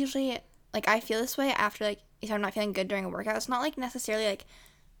 and this is usually, like, I feel this way after, like, if I'm not feeling good during a workout. It's not, like, necessarily, like,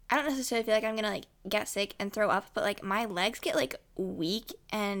 I don't necessarily feel like I'm going to, like, get sick and throw up, but, like, my legs get, like, weak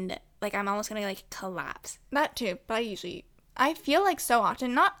and, like, I'm almost going to, like, collapse. That too, but I feel like so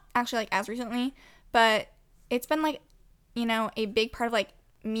often, not actually, like, as recently, but it's been, like, you know, a big part of, like,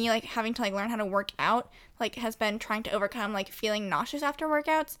 me, like, having to, like, learn how to work out, like, has been trying to overcome, like, feeling nauseous after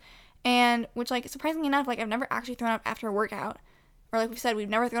workouts, and, which, like, surprisingly enough, like, I've never actually thrown up after a workout, or, like we said, we've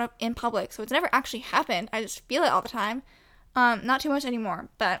never thrown up in public, so it's never actually happened. I just feel it all the time. Not too much anymore,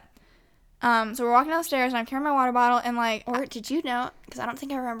 but, so we're walking down the stairs, and I'm carrying my water bottle, and, like... Or did you know, because I don't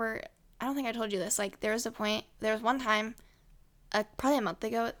think I told you this, like, there was one time, probably a month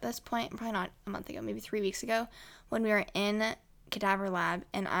ago at this point, probably not a month ago, maybe 3 weeks ago, when we were in cadaver lab,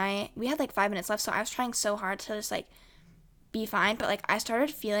 and we had, like, 5 minutes left, so I was trying so hard to just, like, be fine, but, like, I started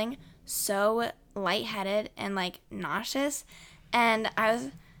feeling so lightheaded and, like, nauseous, and I was,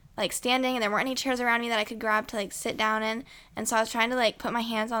 like, standing, and there weren't any chairs around me that I could grab to, like, sit down in, and so I was trying to, like, put my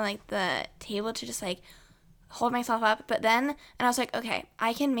hands on, like, the table to just, like, hold myself up, and I was like, okay,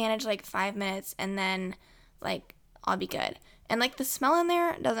 I can manage, like, 5 minutes, and then, like, I'll be good, and, like, the smell in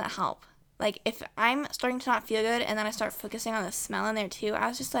there doesn't help. Like, if I'm starting to not feel good, and then I start focusing on the smell in there, too, I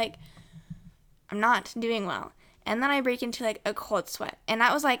was just like, I'm not doing well. And then I break into, like, a cold sweat. And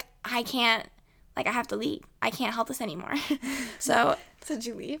that was, like, I can't, like, I have to leave. I can't help this anymore. So Did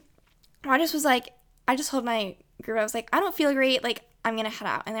you leave? I just was, like, I just told my group, I was like, I don't feel great. Like, I'm going to head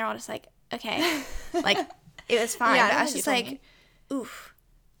out. And they're all just like, okay. Like, it was fine. Yeah, but I I was think just you told like, oof.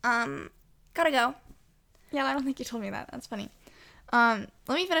 Gotta go. Yeah, I don't think you told me that. That's funny. Let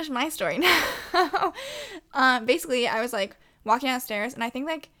me finish my story now. Basically, I was, like, walking downstairs, and I think,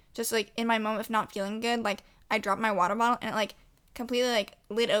 like, just, like, in my moment of not feeling good, like, I dropped my water bottle, and it, like, completely, like,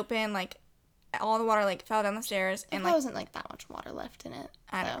 lid open, like, all the water, like, fell down the stairs, and, There like, wasn't, like, that much water left in it.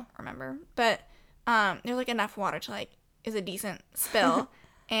 I don't remember, but, there was, like, enough water to, like, is a decent spill,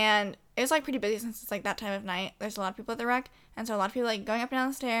 and it was, like, pretty busy since it's, like, that time of night. There's a lot of people at the rec, and so a lot of people, like, going up and down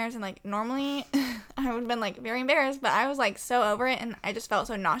the stairs, and, like, normally I would have been, like, very embarrassed, but I was, like, so over it, and I just felt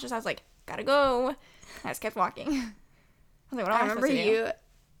so nauseous. I was like, gotta go. I just kept walking. I was like, what am I remember supposed to do? you,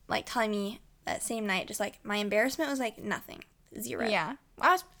 like, telling me that same night, just, like, my embarrassment was, like, nothing. Zero. Yeah.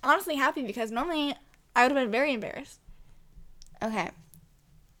 I was honestly happy because normally I would have been very embarrassed. Okay.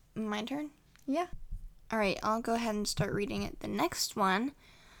 My turn? Yeah. All right, I'll go ahead and start reading it. The next one.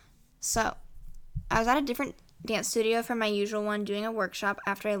 So, I was at a different dance studio from my usual one doing a workshop.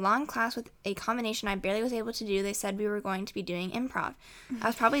 After a long class with a combination I barely was able to do, they said we were going to be doing improv. I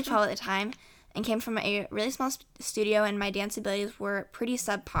was probably 12 at the time and came from a really small studio, and my dance abilities were pretty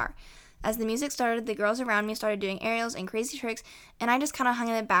subpar. As the music started, the girls around me started doing aerials and crazy tricks, and I just kind of hung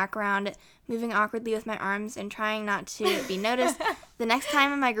in the background, moving awkwardly with my arms and trying not to be noticed. The next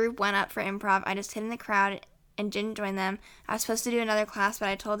time my group went up for improv, I just hid in the crowd and didn't join them. I was supposed to do another class, but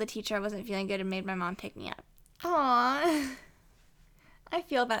I told the teacher I wasn't feeling good and made my mom pick me up. Aww. I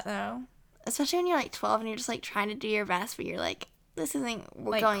feel that, though. Especially when you're, like, 12 and you're just, like, trying to do your best, but you're like, this isn't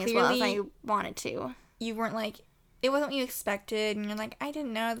Like, going as well as I clearly wanted to. You weren't like, it wasn't what you expected, and you're like, I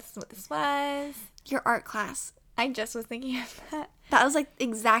didn't know this is what this was. Your art class. I just was thinking of that. That was, like,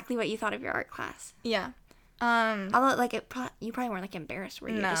 exactly what you thought of your art class. Yeah. Although, like, you probably weren't, like, embarrassed, were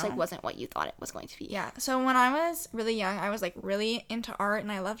you? It just, like, No. wasn't what you thought it was going to be. Yeah. So when I was really young, I was, like, really into art,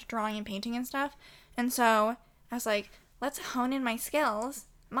 and I loved drawing and painting and stuff. And so I was like, let's hone in my skills.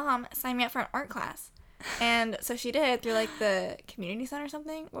 Mom, sign me up for an art class. And so she did through, like, the community center or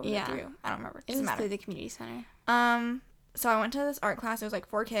something. What was it through? I don't remember. It was through the community center. So I went to this art class. It was, like,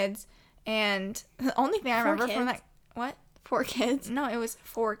 4 kids. And the only thing I remember from that... What? 4 kids? No, it was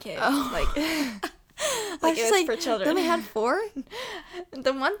 4 kids. Oh. Like, Like, it was for children. Then we had 4?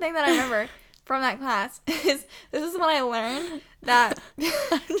 The one thing that I remember from that class is this is when I learned that... Do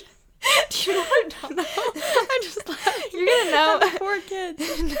you know what I'm talking about? I'm just laughing. You're gonna know. 4 kids.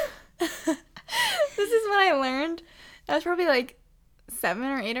 This is when I learned. I was probably like 7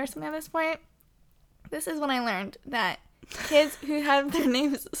 or 8 or something at this point. This is when I learned that kids who have their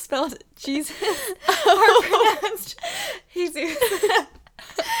names spelled Jesus are pronounced Jesus.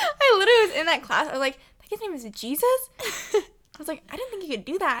 I literally was in that class. I was like, that kid's name is Jesus? I was like, I didn't think you could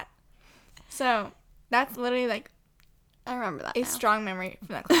do that. So that's literally like I remember that a strong memory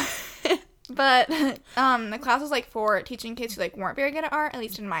from that class. But the class was like for teaching kids who like weren't very good at art, at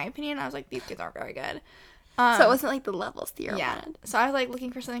least in my opinion. I was like, these kids aren't very good. So it wasn't like the levels Theora wanted. So I was like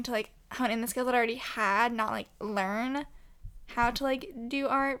looking for something to like hone in the skills that I already had, not like learn how to like do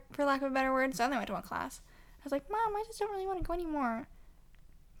art, for lack of a better word. So I only went to one class. I was like, Mom, I just don't really want to go anymore.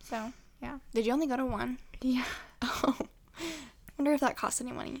 So yeah. Did you only go to one? Yeah. Oh. Wonder if that cost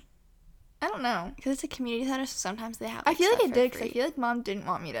any money. I don't know. Because it's a community center, so sometimes they have. I feel like stuff it for did, because free. I feel like Mom didn't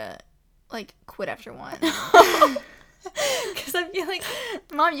want me to like quit after one. Because I feel like,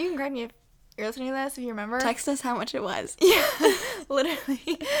 Mom, you can grab me if you're listening to this, if you remember. Text us how much it was. Yeah,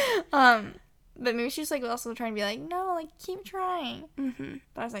 literally. But maybe she's like also trying to be like, no, like keep trying. Mm-hmm.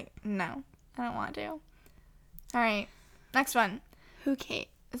 But I was like, no, I don't want to. All right, next one. Who, Kate?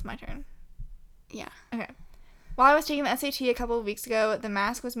 It's my turn. Yeah. Okay. While I was taking the SAT a couple of weeks ago, the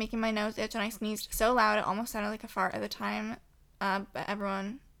mask was making my nose itch and I sneezed so loud it almost sounded like a fart at the time. But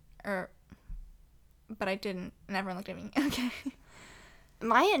I didn't, and everyone looked at me. Okay.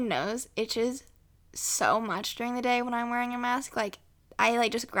 My nose itches so much during the day when I'm wearing a mask. Like, I,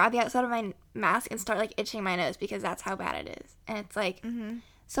 like, just grab the outside of my mask and start, like, itching my nose because that's how bad it is. And it's, like,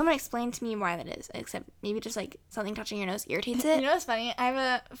 someone explain to me why that is, except maybe just, like, something touching your nose irritates it. You know what's funny? I have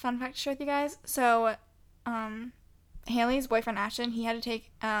a fun fact to share with you guys. So, Haley's boyfriend, Ashton, he had to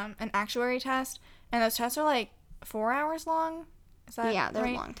take an actuary test, and those tests are, like, 4 hours long. Is that Yeah, they're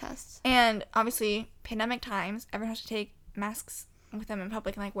right? long tests. And obviously, pandemic times, everyone has to take masks with them in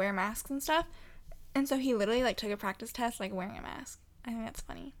public and, like, wear masks and stuff. And so he literally, like, took a practice test, like, wearing a mask. I think that's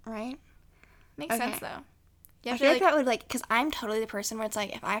funny. Right? Makes Okay. sense, though. You I have feel to, like that would, like, because I'm totally the person where it's,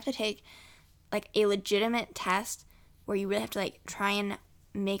 like, if I have to take, like, a legitimate test where you really have to, like, try and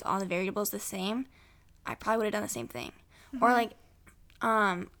make all the variables the same, I probably would have done the same thing. Mm-hmm. Or, like,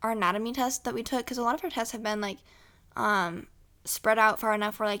 our anatomy test that we took, because a lot of our tests have been, like, spread out far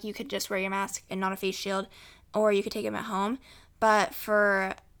enough where, like, you could just wear your mask and not a face shield, or you could take them at home. But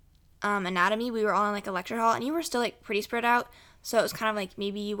for anatomy, we were all in, like, a lecture hall, and you were still, like, pretty spread out. So it was kind of like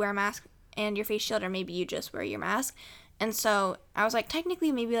maybe you wear a mask and your face shield, or maybe you just wear your mask. And so I was like,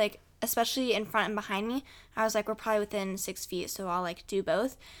 technically, maybe, like, especially in front and behind me, I was like, we're probably within 6 feet, so I'll, like, do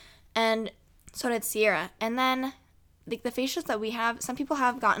both. And so did Sierra. And then, like, the face shields that we have, some people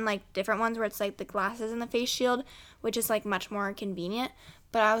have gotten, like, different ones where it's, like, the glasses and the face shield, which is, like, much more convenient.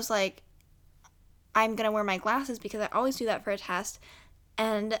 But I was like, I'm going to wear my glasses because I always do that for a test.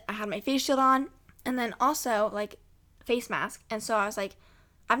 And I had my face shield on, and then also, like, face mask. And so I was like,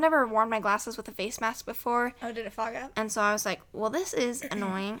 I've never worn my glasses with a face mask before. Oh, did it fog up? And so I was like, well, this is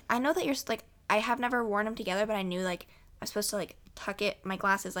annoying. I know that you're, like, I have never worn them together, but I knew, like, I was supposed to, like, tuck my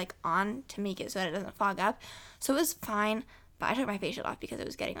glasses like on to make it so that it doesn't fog up. So it was fine, but I took my face shield off because it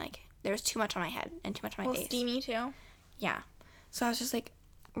was getting like, there was too much on my head and too much on my face. Steamy too. Yeah. So I was just like,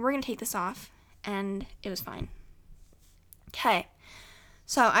 we're going to take this off, and it was fine. Okay.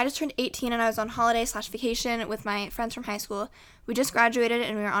 So I just turned 18 and I was on holiday/vacation with my friends from high school. We just graduated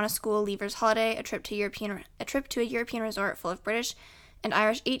and we were on a school leavers holiday, a trip to a European resort full of British and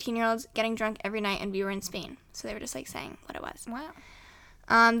Irish 18-year-olds getting drunk every night, and we were in Spain. So they were just like saying what it was.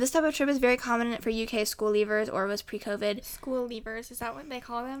 Wow. This type of trip is very common for UK school leavers, or was pre-COVID. School leavers, is that what they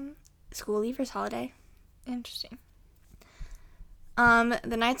call them? School leavers holiday. Interesting.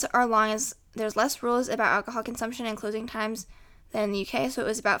 The nights are long as there's less rules about alcohol consumption and closing times than in the UK, so it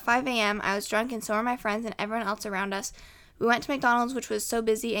was about 5 a.m. I was drunk, and so were my friends and everyone else around us. We went to McDonald's, which was so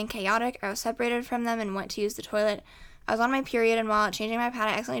busy and chaotic. I was separated from them and went to use the toilet. I was on my period, and while changing my pad,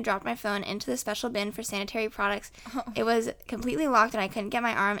 I accidentally dropped my phone into the special bin for sanitary products. Oh. It was completely locked, and I couldn't get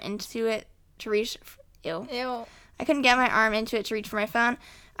my arm into it to reach. Ew. I couldn't get my arm into it to reach for my phone.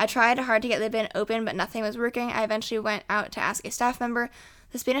 I tried hard to get the bin open, but nothing was working. I eventually went out to ask a staff member.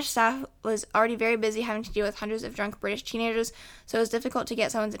 The Spanish staff was already very busy having to deal with hundreds of drunk British teenagers, so it was difficult to get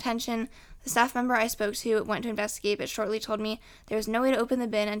someone's attention. The staff member I spoke to went to investigate, but shortly told me there was no way to open the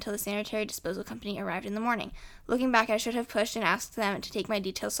bin until the sanitary disposal company arrived in the morning. Looking back, I should have pushed and asked them to take my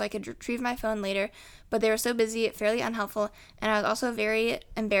details so I could retrieve my phone later, but they were so busy, fairly unhelpful, and I was also very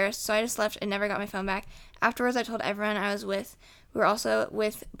embarrassed, so I just left and never got my phone back. Afterwards, I told everyone I was with. We were also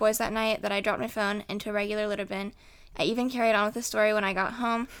with boys that night that I dropped my phone into a regular litter bin. I even carried on with the story when I got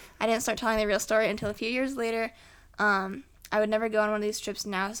home. I didn't start telling the real story until a few years later. I would never go on one of these trips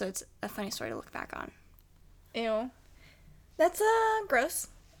now, so it's a funny story to look back on. Ew. That's gross.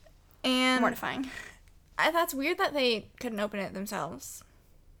 And Mortifying. That's weird that they couldn't open it themselves.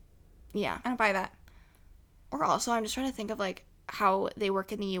 Yeah. I don't buy that. Or also, I'm just trying to think of, like, how they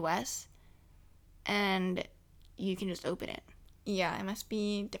work in the U.S., and you can just open it. Yeah, it must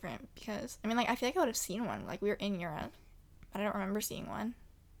be different because, I mean, like, I feel like I would have seen one. Like, we were in Europe, but I don't remember seeing one.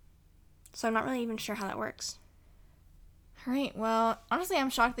 So I'm not really even sure how that works. All right, well, honestly, I'm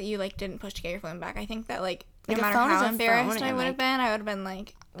shocked that you, like, didn't push to get your phone back. I think that, like Like, no a matter phone is how a embarrassed phone, I and, would have like, been, I would have been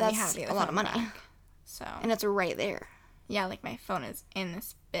like, we have That's to get a the lot of phone money. back. So, And it's right there. yeah, like, my phone is in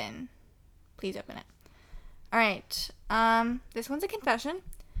this bin. Please open it. All right, this one's a confession.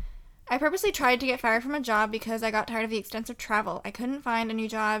 I purposely tried to get fired from a job because I got tired of the extensive travel. I couldn't find a new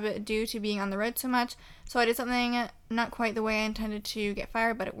job due to being on the road so much, so I did something not quite the way I intended to get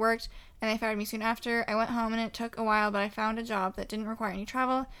fired, but it worked, and they fired me soon after. I went home, and it took a while, but I found a job that didn't require any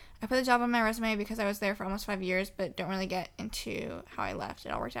travel. I put the job on my resume because I was there for almost 5 years, but don't really get into how I left.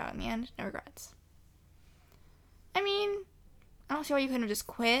 It all worked out in the end. No regrets. I mean, I don't see why you couldn't have just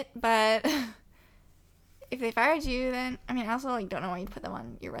quit, but if they fired you, then, I mean, I also, like, don't know why you'd put them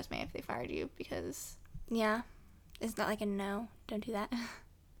on your resume if they fired you, because Yeah. It's not like a no. Don't do that.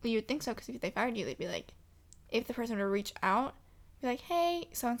 you would think so, because if they fired you, they'd be like, if the person were to reach out, be like, hey,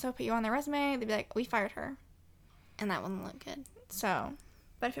 so-and-so put you on their resume, they'd be like, we fired her. And that wouldn't look good. So,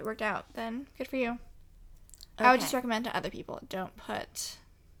 but if it worked out, then good for you. Okay. I would just recommend to other people, don't put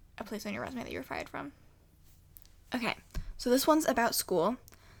a place on your resume that you were fired from. Okay. So this one's about school.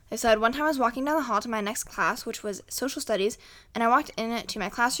 I said, one time I was walking down the hall to my next class, which was social studies, and I walked into my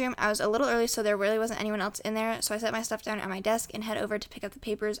classroom. I was a little early, so there really wasn't anyone else in there, so I set my stuff down at my desk and head over to pick up the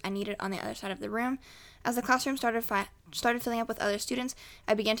papers I needed on the other side of the room. As the classroom started filling up with other students,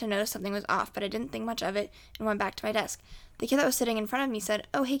 I began to notice something was off, but I didn't think much of it and went back to my desk. The kid that was sitting in front of me said,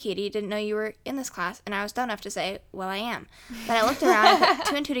 "Oh, hey, Katie, didn't know you were in this class," and I was dumb enough to say, "Well, I am." Then I looked around and put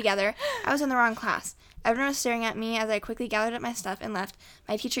two and two together. I was in the wrong class. Everyone was staring at me as I quickly gathered up my stuff and left.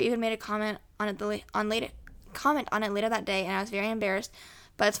 My teacher even made a comment on it later that day, and I was very embarrassed,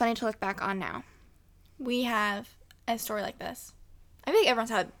 but it's funny to look back on now. We have a story like this. I think everyone's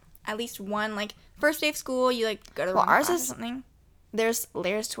had at least one, like, first day of school, you, like, go to the wrong ours class is- or something. There's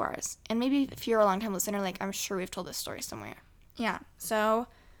layers to ours, and maybe if you're a long-time listener, like, I'm sure we've told this story somewhere. Yeah, so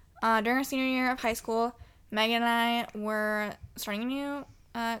during our senior year of high school, Megan and I were starting a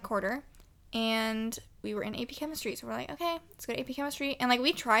new quarter, and we were in AP Chemistry, so we're like, okay, let's go to AP Chemistry, and, like,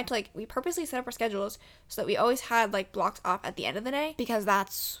 we tried to, like, we purposely set up our schedules so that we always had, like, blocks off at the end of the day. Because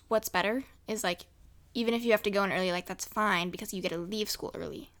that's what's better, is, like, even if you have to go in early, like, that's fine, because you get to leave school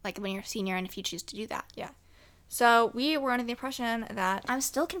early, like, when you're a senior, and if you choose to do that. Yeah. So we were under the impression that... I'm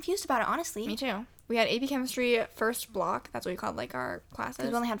still confused about it, honestly. Me too. We had AP Chemistry first block, that's what we called, like, our classes.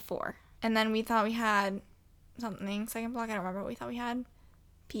 Because we only had 4. And then we thought we had something, second block, I don't remember what we thought we had.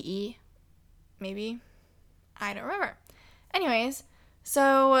 PE. Maybe. I don't remember. Anyways,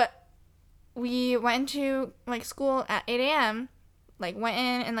 so we went into, like, school at 8 a.m., like went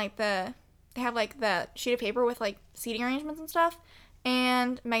in and like they have like the sheet of paper with like seating arrangements and stuff.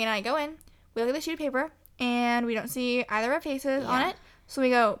 And Megan and I go in, we look at the sheet of paper, and we don't see either of our faces on it. So we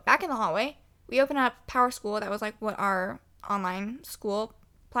go back in the hallway. We open up Power School, that was like what our online school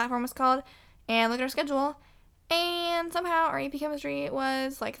platform was called, and look at our schedule. And somehow our AP Chemistry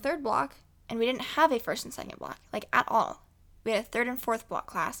was like third block. And we didn't have a first and second block, like at all. We had a third and fourth block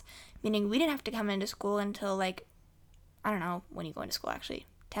class, meaning we didn't have to come into school until like, I don't know, when you go into school actually,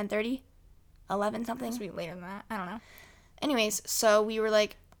 10:30, 11 something. It must be later than that. I don't know. Anyways, so we were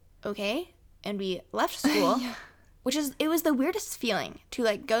like, okay, and we left school, it was the weirdest feeling to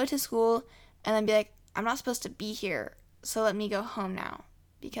like go to school and then be like, I'm not supposed to be here, so let me go home now,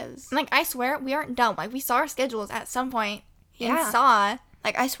 because like I swear we aren't dumb. Like we saw our schedules at some point and saw,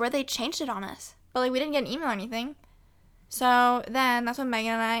 like I swear they changed it on us, but like we didn't get an email or anything. So then that's when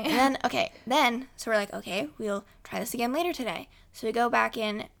Megan and I so we're like, okay, we'll try this again later today. So we go back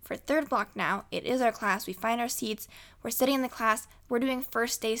in for third block now. It is our class. We find our seats. We're sitting in the class. We're doing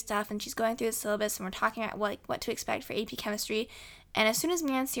first day stuff, and she's going through the syllabus, and we're talking about what to expect for AP Chemistry. And as soon as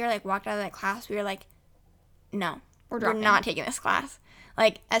me and Sierra like walked out of that class, we were like, no, we're not taking this class.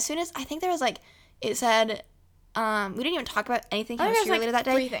 Like as soon as I think there was like it said, we didn't even talk about anything chemistry related that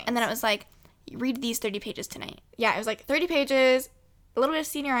day, and then it was like, read these 30 pages tonight. Yeah, it was like 30 pages. A little bit of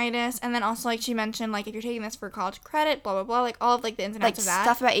senioritis, and then also, like, she mentioned, like, if you're taking this for college credit, blah, blah, blah, like, all of, like, the ins and outs of that.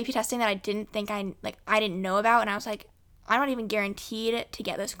 Stuff about AP testing that I didn't know about, and I was like, I'm not even guaranteed to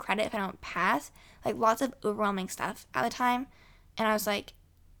get this credit if I don't pass. Like, lots of overwhelming stuff at the time, and I was like,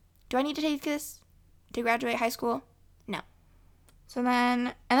 do I need to take this to graduate high school? No. So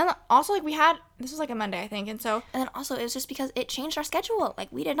then, and then also, like, this was, like, a Monday, I think, and then also, it was just because it changed our schedule.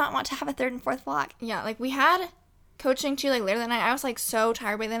 Like, we did not want to have a third and fourth block. Yeah, like, we had coaching too, like later that night. I was like so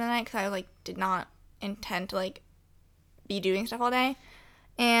tired by the end of the night because I like did not intend to like be doing stuff all day.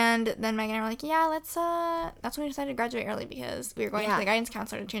 And then Megan and I were like, yeah, let's that's when we decided to graduate early because we were going to the guidance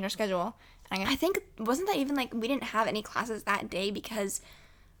counselor to change our schedule. And I think wasn't that even like we didn't have any classes that day because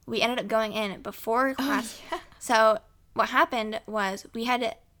we ended up going in before class. So what happened was we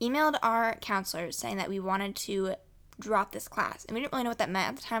had emailed our counselors saying that we wanted to drop this class, and we didn't really know what that meant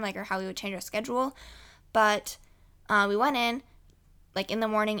at the time, like, or how we would change our schedule, but we went in, like, in the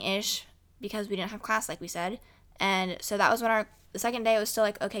morning-ish, because we didn't have class, like we said, and so that was when the second day, it was still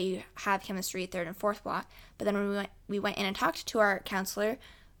like, okay, you have chemistry, third and fourth block, but then when we went in and talked to our counselor,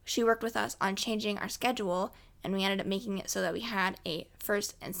 she worked with us on changing our schedule, and we ended up making it so that we had a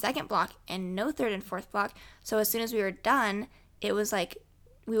first and second block, and no third and fourth block, so as soon as we were done, it was like,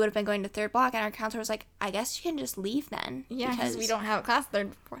 we would have been going to third block, and our counselor was like, I guess you can just leave then. Yeah, because we don't have a class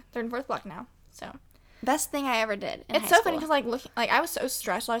third and fourth block now, so... Best thing I ever did in It's so funny because, like, I was so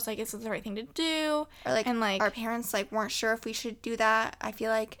stressed. I was like, is this the right thing to do? Or, like, and, like, our parents, like, weren't sure if we should do that, I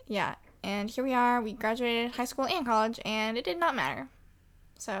feel like. Yeah. And here we are. We graduated high school and college, and it did not matter.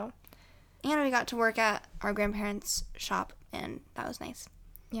 So. And we got to work at our grandparents' shop, and that was nice.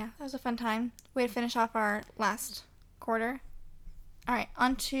 Yeah, that was a fun time. Way to finish off our last quarter. All right,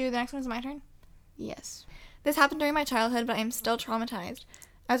 on to the next one. Is it my turn? Yes. This happened during my childhood, but I'm still traumatized.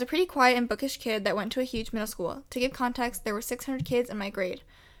 I was a pretty quiet and bookish kid that went to a huge middle school. To give context, there were 600 kids in my grade.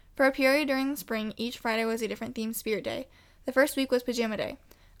 For a period during the spring, each Friday was a different themed spirit day. The first week was pajama day.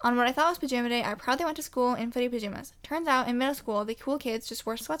 On what I thought was pajama day, I proudly went to school in footy pajamas. Turns out, in middle school, the cool kids just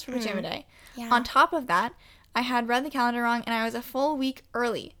wore sweats for pajama day. Yeah. On top of that, I had read the calendar wrong, and I was a full week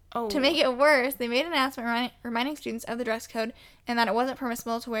early. Oh. To make it worse, they made an announcement reminding students of the dress code and that it wasn't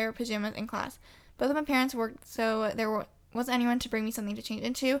permissible to wear pajamas in class. Both of my parents worked, so there wasn't anyone to bring me something to change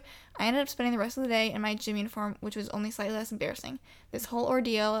into. I ended up spending the rest of the day in my gym uniform, which was only slightly less embarrassing. This whole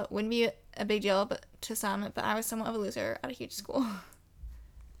ordeal wouldn't be a big deal to some, but I was somewhat of a loser at a huge school.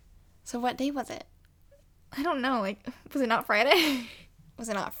 So what day was it? I don't know. Like, was it not Friday? Was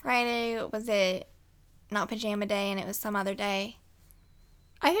it not Friday? Was it not pajama day and it was some other day?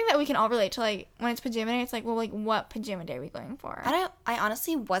 I think that we can all relate to, like, when it's pajama day, it's like, well, like, what pajama day are we going for? I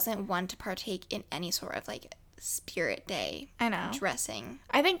honestly wasn't one to partake in any sort of, like, spirit day. I know. Dressing.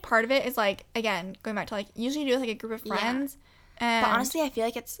 I think part of it is, like, again, going back to, like, usually you do it with, like, a group of friends. Yeah. But honestly, I feel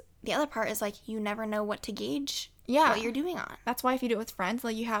like the other part is, like, you never know what to gauge what you're doing on. That's why if you do it with friends,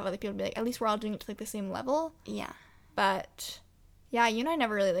 like, you have other people to be like, at least we're all doing it to, like, the same level. Yeah. But, yeah, you and I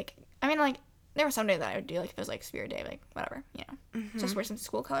never really, like, I mean, like, there were some days that I would do, like, if it was, like, spirit day, like, whatever, you know. Mm-hmm. Just wear some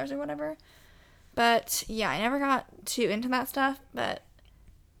school colors or whatever. But, yeah, I never got too into that stuff, but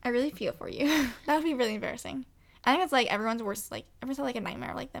I really feel for you. That would be really embarrassing. I think it's, like, everyone's worst, like, everyone's had, like, a nightmare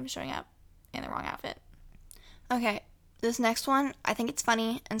of, like, them showing up in the wrong outfit. Okay, this next one, I think it's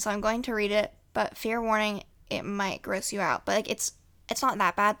funny, and so I'm going to read it, but fair warning, it might gross you out. But, like, it's it's not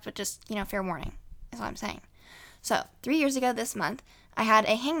that bad, but just, fair warning is what I'm saying. So 3 years ago this month, I had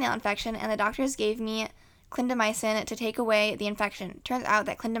a hangnail infection, and the doctors gave me clindamycin to take away the infection. Turns out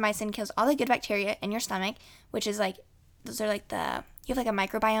that clindamycin kills all the good bacteria in your stomach, which is like, those are like you have like a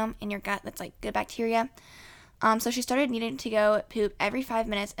microbiome in your gut that's like good bacteria. So she started needing to go poop every 5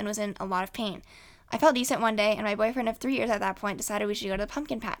 minutes and was in a lot of pain. I felt decent one day, and my boyfriend of 3 years at that point decided we should go to the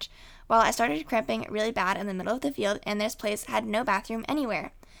pumpkin patch. Well, I started cramping really bad in the middle of the field, and this place had no bathroom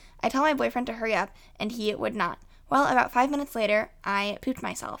anywhere. I told my boyfriend to hurry up, and he would not. Well, about 5 minutes later, I pooped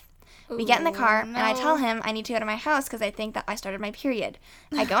myself. We get in the car, and I tell him I need to go to my house because I think that I started my period.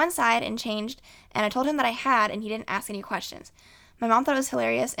 I go inside and changed, and I told him that I had, and he didn't ask any questions. My mom thought it was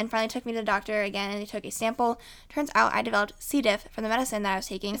hilarious and finally took me to the doctor again, and they took a sample. Turns out I developed C. diff from the medicine that I was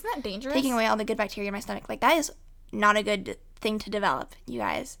taking. Isn't that dangerous? Taking away all the good bacteria in my stomach. Like, that is not a good thing to develop, you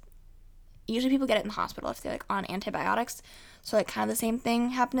guys. Usually people get it in the hospital if they're, like, on antibiotics. So, like, kind of the same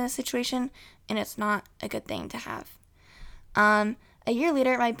thing happened in this situation, and it's not a good thing to have. A year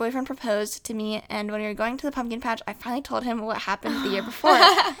later, my boyfriend proposed to me, and when we were going to the pumpkin patch, I finally told him what happened the year before.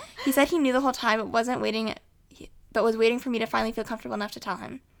 He said he knew the whole time, but was waiting for me to finally feel comfortable enough to tell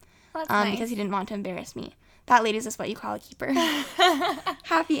him. Well, that's nice. Because he didn't want to embarrass me. That, ladies, is what you call a keeper.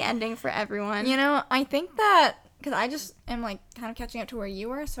 Happy ending for everyone. I think that, because I just am, like, kind of catching up to where you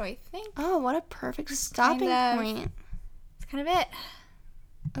were, so I think... Oh, what a perfect stopping point. It's kind of it.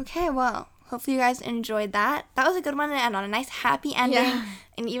 Okay, well, hopefully you guys enjoyed that. That was a good one to end on, a nice happy ending. Yeah.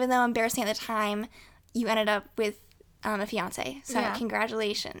 And even though embarrassing at the time, you ended up with a fiancé. So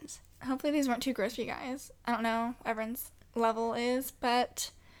congratulations. Hopefully these weren't too gross for you guys. I don't know what everyone's level is,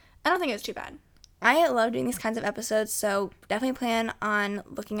 but I don't think it was too bad. I love doing these kinds of episodes, so definitely plan on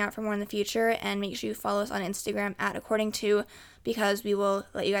looking out for more in the future, and make sure you follow us on Instagram at According To, because we will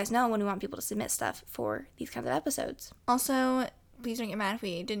let you guys know when we want people to submit stuff for these kinds of episodes. Also, please don't get mad if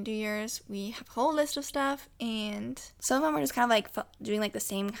we didn't do yours. We have a whole list of stuff, and some of them are just kind of like doing like the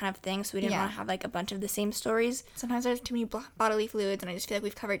same kind of thing, so we didn't want to have like a bunch of the same stories. Sometimes there's too many bodily fluids, and I just feel like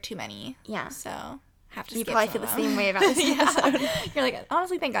we've covered too many. Yeah. So have to you skip probably some feel of the them. same way about this episode. You're like,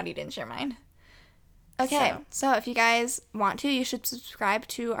 honestly, thank God you didn't share mine. Okay, so if you guys want to, you should subscribe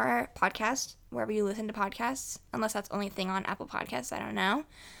to our podcast wherever you listen to podcasts, unless that's the only thing on Apple Podcasts, I don't know.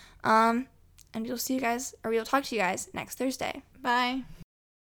 And we'll see you guys, or we'll talk to you guys next Thursday. Bye.